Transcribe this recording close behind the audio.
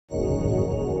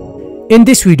In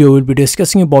this video, we'll be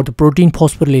discussing about the protein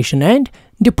phosphorylation and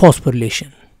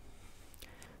dephosphorylation.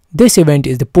 This event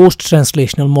is the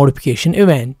post-translational modification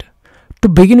event. To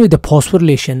begin with, the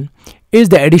phosphorylation is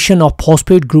the addition of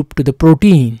phosphate group to the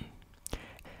protein,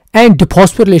 and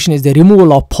dephosphorylation is the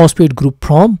removal of phosphate group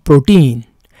from protein.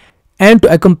 And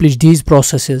to accomplish these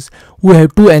processes, we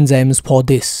have two enzymes for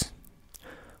this.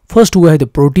 First, we have the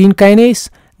protein kinase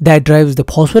that drives the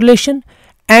phosphorylation,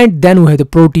 and then we have the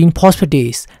protein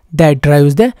phosphatase that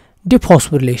drives the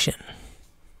dephosphorylation.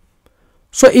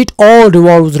 So it all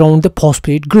revolves around the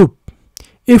phosphate group.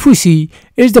 If we see,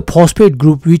 it's the phosphate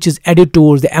group which is added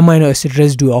towards the amino acid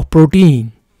residue of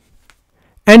protein.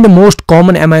 And the most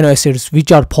common amino acids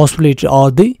which are phosphorylated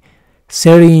are the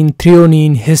serine,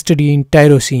 threonine, histidine,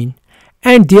 tyrosine.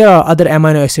 And there are other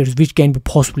amino acids which can be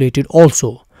phosphorylated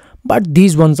also, but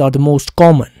these ones are the most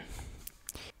common.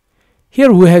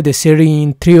 Here we have the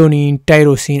serine, threonine,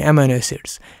 tyrosine amino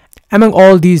acids. Among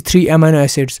all these three amino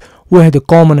acids, we have the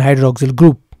common hydroxyl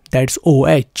group, that's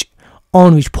OH,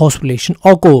 on which phosphorylation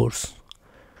occurs.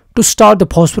 To start the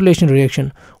phosphorylation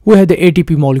reaction, we have the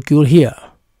ATP molecule here.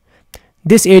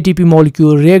 This ATP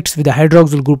molecule reacts with the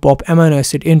hydroxyl group of amino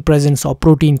acid in presence of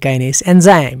protein kinase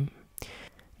enzyme,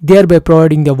 thereby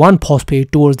providing the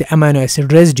 1-phosphate towards the amino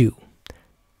acid residue,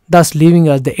 thus leaving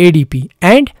us the ADP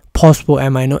and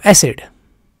phosphoamino acid.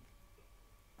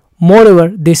 Moreover,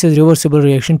 this is reversible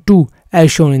reaction 2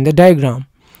 as shown in the diagram,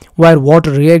 where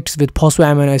water reacts with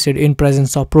phosphoamino acid in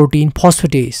presence of protein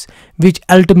phosphatase, which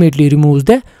ultimately removes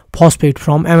the phosphate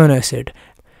from amino acid,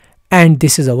 and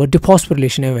this is our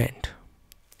dephosphorylation event.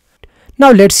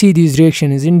 Now let's see these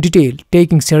reactions in detail,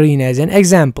 taking serine as an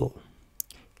example.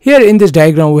 Here in this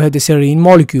diagram we have the serine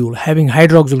molecule having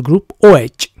hydroxyl group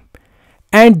OH,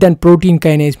 and then protein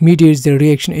kinase mediates the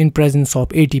reaction in presence of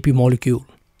ATP molecule,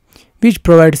 which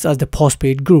provides us the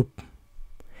phosphate group.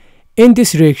 In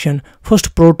this reaction,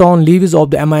 first proton leaves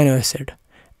of the amino acid,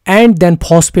 and then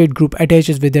phosphate group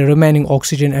attaches with the remaining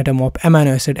oxygen atom of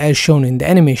amino acid as shown in the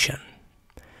animation,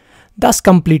 thus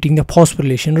completing the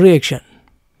phosphorylation reaction.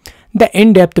 The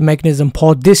in-depth mechanism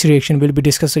for this reaction will be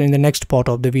discussed in the next part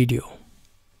of the video.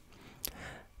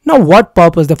 Now, what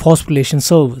purpose the phosphorylation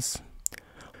serves?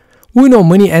 We know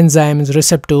many enzymes,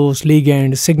 receptors,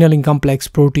 ligands, signaling complex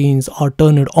proteins are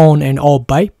turned on and off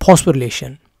by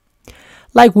phosphorylation.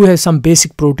 Like we have some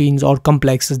basic proteins or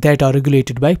complexes that are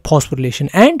regulated by phosphorylation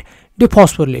and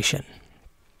dephosphorylation.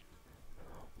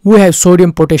 We have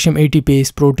sodium-potassium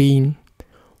ATPase protein.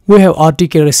 We have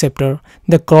RTK receptor,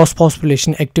 the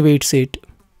cross-phosphorylation activates it.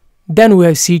 Then we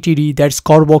have CTD, that's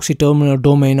carboxy terminal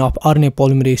domain of RNA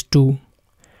polymerase II.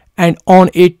 And on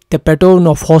it, the pattern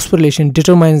of phosphorylation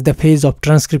determines the phase of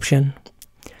transcription.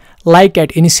 Like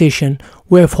at initiation,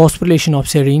 we have phosphorylation of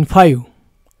serine 5.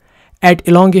 At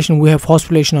elongation, we have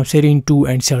phosphorylation of serine 2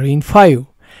 and serine 5.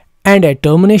 And at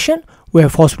termination, we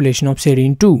have phosphorylation of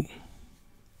serine 2.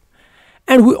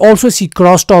 And we also see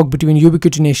crosstalk between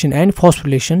ubiquitination and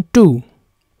phosphorylation too.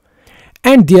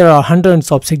 And there are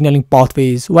hundreds of signaling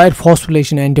pathways where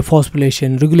phosphorylation and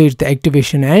dephosphorylation regulate the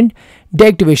activation and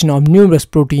deactivation of numerous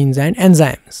proteins and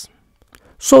enzymes.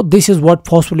 So this is what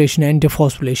phosphorylation and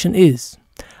dephosphorylation is.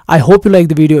 I hope you like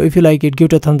the video. If you like it, give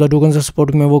it a thumbs up. Do consider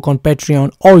supporting my work on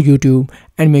Patreon or YouTube,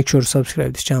 and make sure to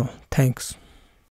subscribe this channel. Thanks.